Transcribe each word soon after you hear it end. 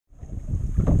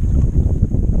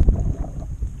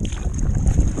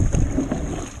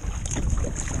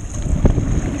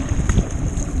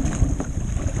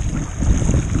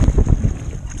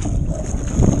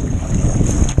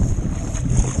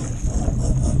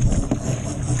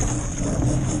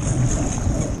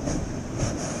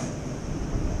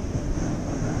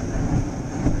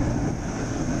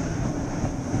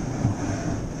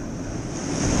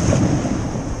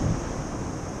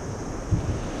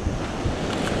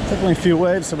Definitely a few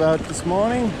waves about this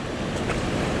morning.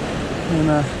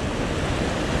 And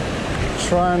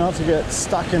try not to get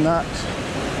stuck in that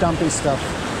dumpy stuff.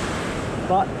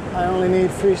 But I only need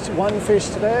one fish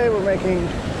today. We're making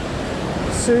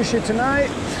sushi tonight.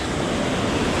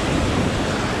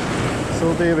 So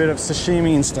it'll be a bit of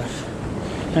sashimi and stuff.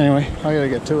 Anyway, I gotta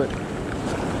get to it.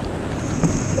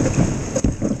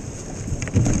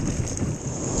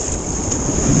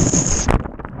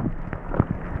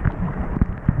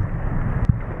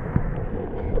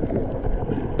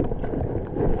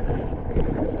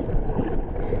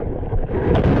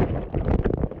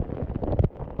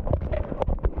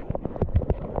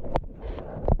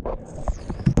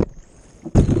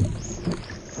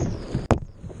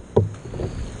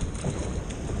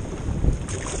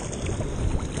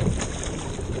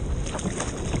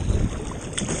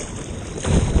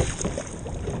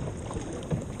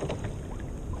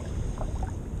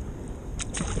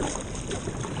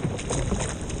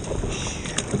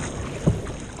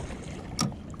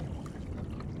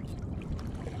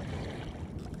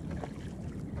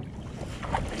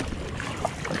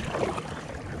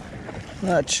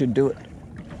 That should do it.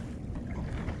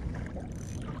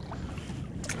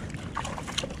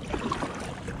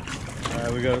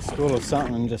 We got a school of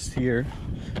something just here.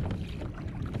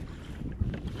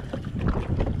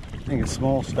 I think it's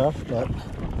small stuff, but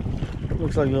it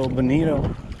looks like a little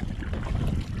bonito.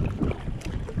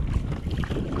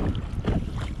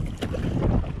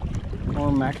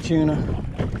 Or mac tuna.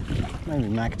 Maybe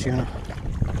mac tuna.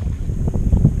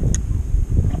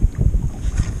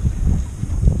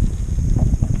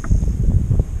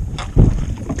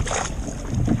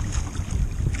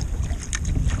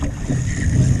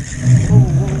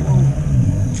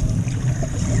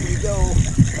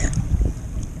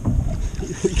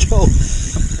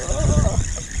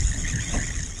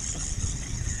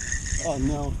 Oh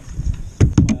no,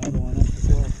 my other one up as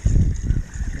well.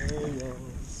 There he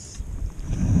goes.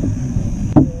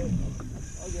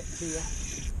 I'll get to you.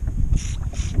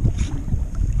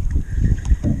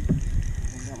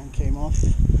 And that one came off.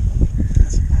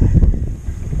 That's bad.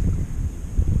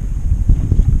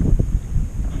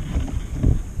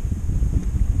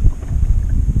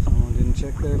 Someone didn't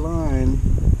check their line.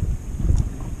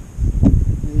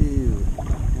 Ew.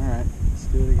 Alright, let's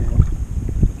do it again.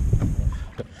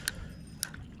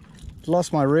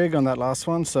 Lost my rig on that last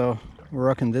one, so we're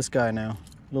rocking this guy now. A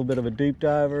little bit of a deep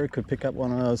diver, could pick up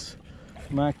one of those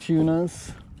mac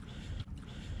tunas,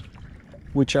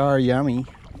 which are yummy,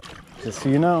 just so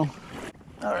you know.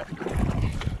 All right,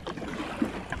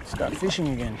 start fishing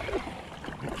again.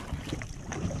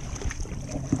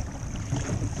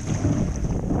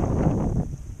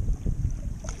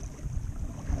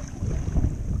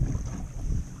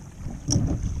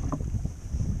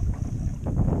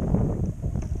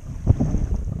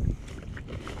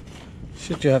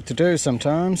 Shit you have to do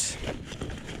sometimes.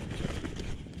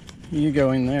 You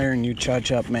go in there and you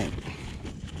charge up, mate.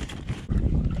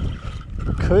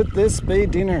 Could this be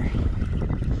dinner?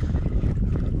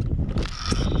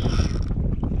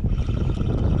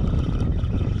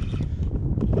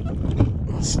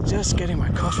 It's just getting my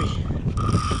coffee.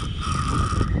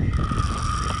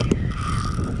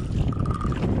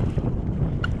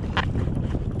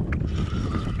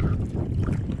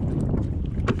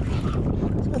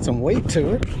 Some weight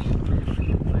to it.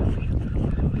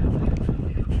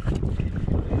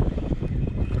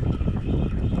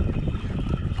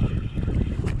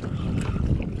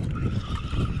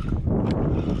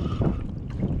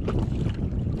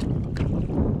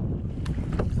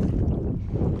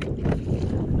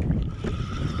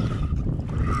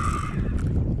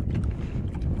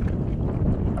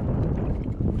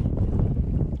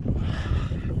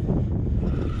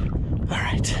 All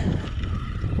right.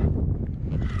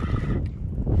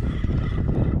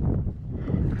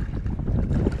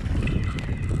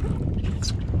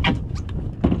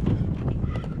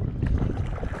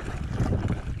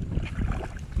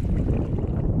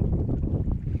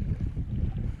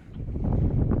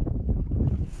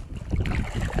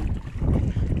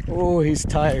 Oh, he's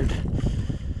tired.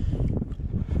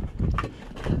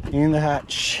 In the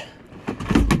hatch.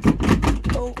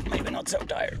 Oh, maybe not so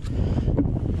tired.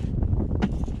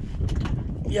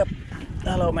 Yep.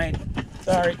 Hello, mate.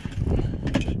 Sorry.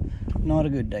 Not a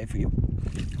good day for you.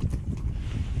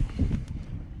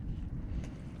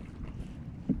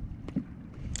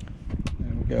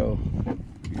 There we go.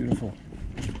 Beautiful.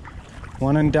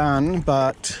 One and done,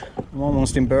 but I'm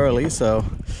almost in Burley, so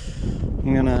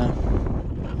I'm gonna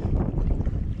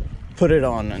put it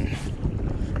on and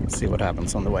see what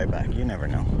happens on the way back. You never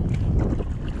know.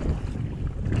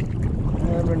 You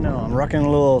never know. I'm rocking a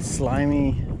little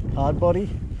slimy hard body.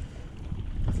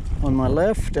 on my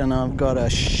left, and I've got a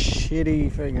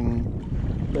shitty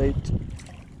friggin' bait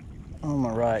on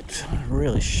my right. I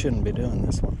really shouldn't be doing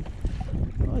this one.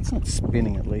 Well, it's not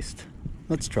spinning at least.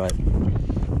 Let's try it.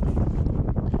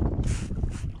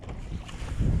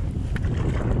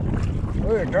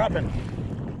 We're dropping.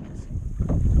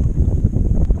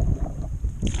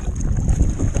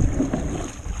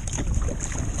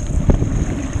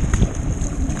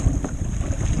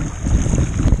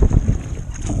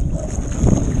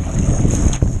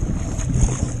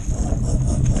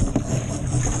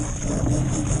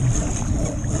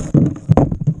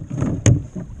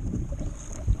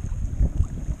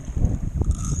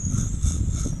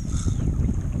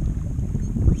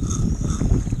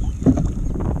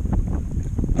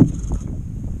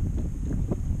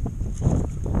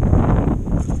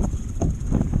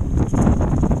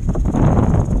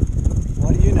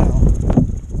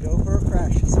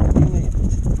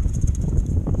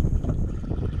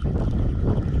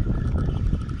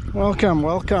 Welcome,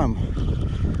 welcome.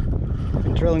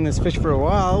 Been drilling this fish for a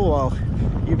while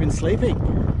you've been sleeping.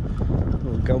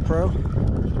 Little GoPro.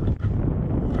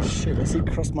 Oh shit, I see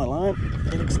it crossed my line.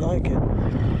 It looks like it.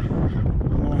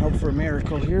 I'm gonna hope for a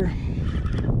miracle here.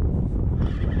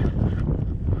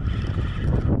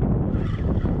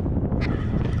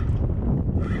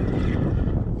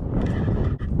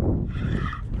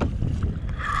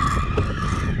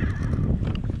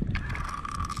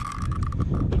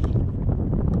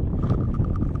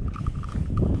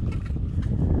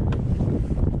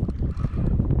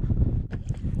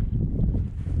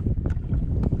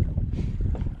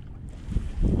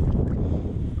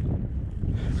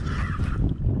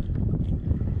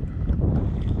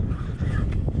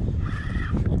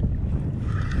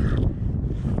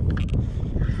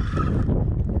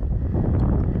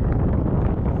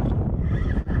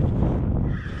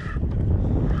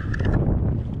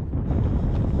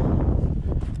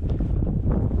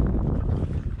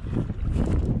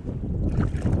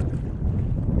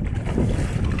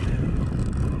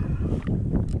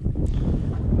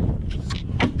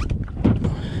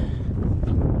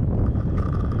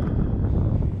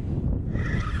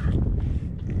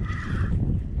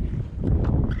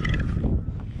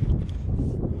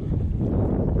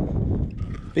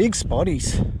 Big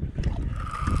spotties.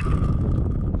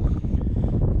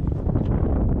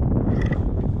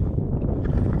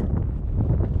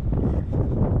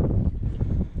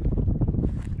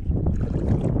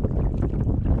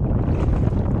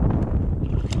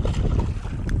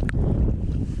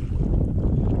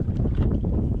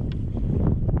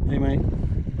 Hey mate.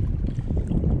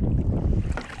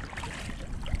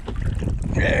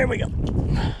 There we go.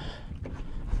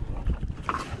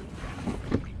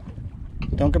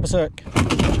 Don't get berserk.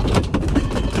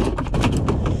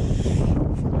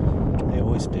 They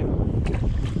always do.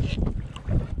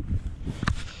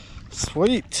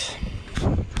 Sweet.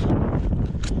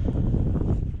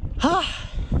 Ha!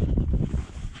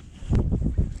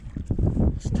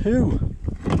 It's two.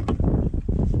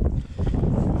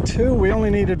 Two, we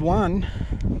only needed one.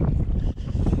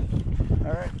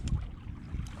 Alright.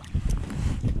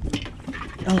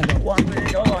 Only got one.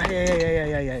 Oh,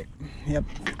 yeah.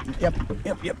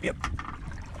 Yep.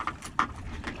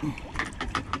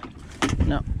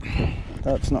 No,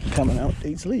 that's not coming out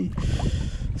easily.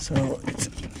 So it's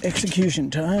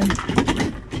execution time.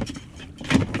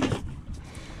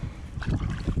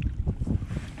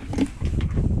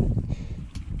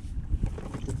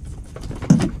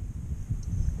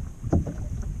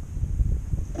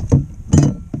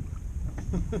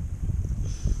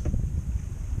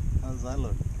 How does that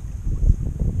look?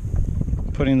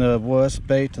 Putting the worst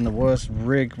bait and the worst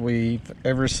rig we've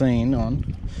ever seen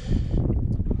on.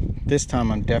 This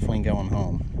time I'm definitely going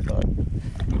home, but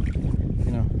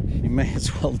you know, you may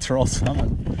as well draw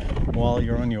something while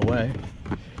you're on your way.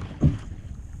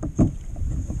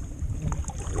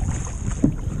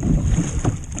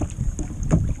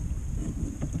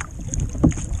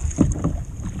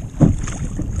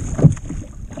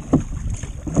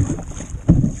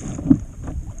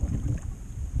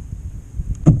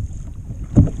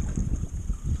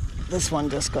 This one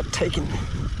just got taken.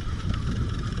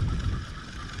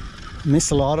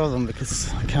 Miss a lot of them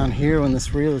because I can't hear when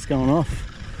this reel is going off.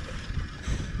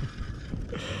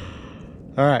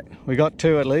 Alright, we got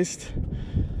two at least.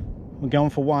 We're going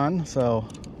for one, so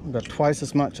we got twice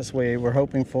as much as we were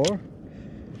hoping for.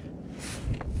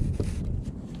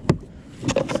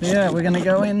 So yeah, we're gonna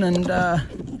go in and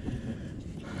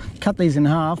cut these in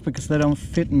half because they don't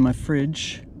fit in my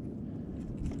fridge.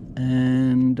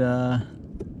 And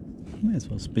may as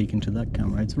well speak into that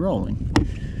camera, it's rolling.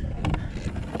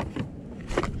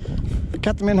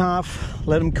 Cut them in half,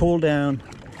 let them cool down,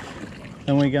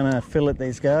 and we're gonna fillet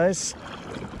these guys.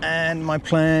 And my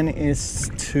plan is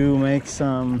to make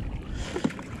some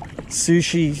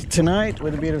sushi tonight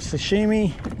with a bit of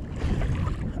sashimi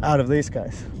out of these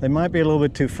guys. They might be a little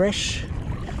bit too fresh,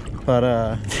 but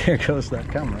there goes that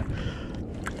camera.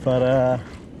 But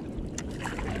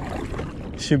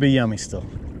should be yummy still,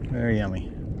 very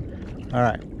yummy. All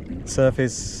right,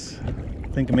 surface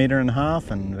I think 1.5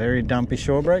 meters and very dumpy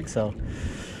shore break, so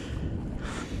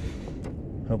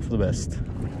hope for the best.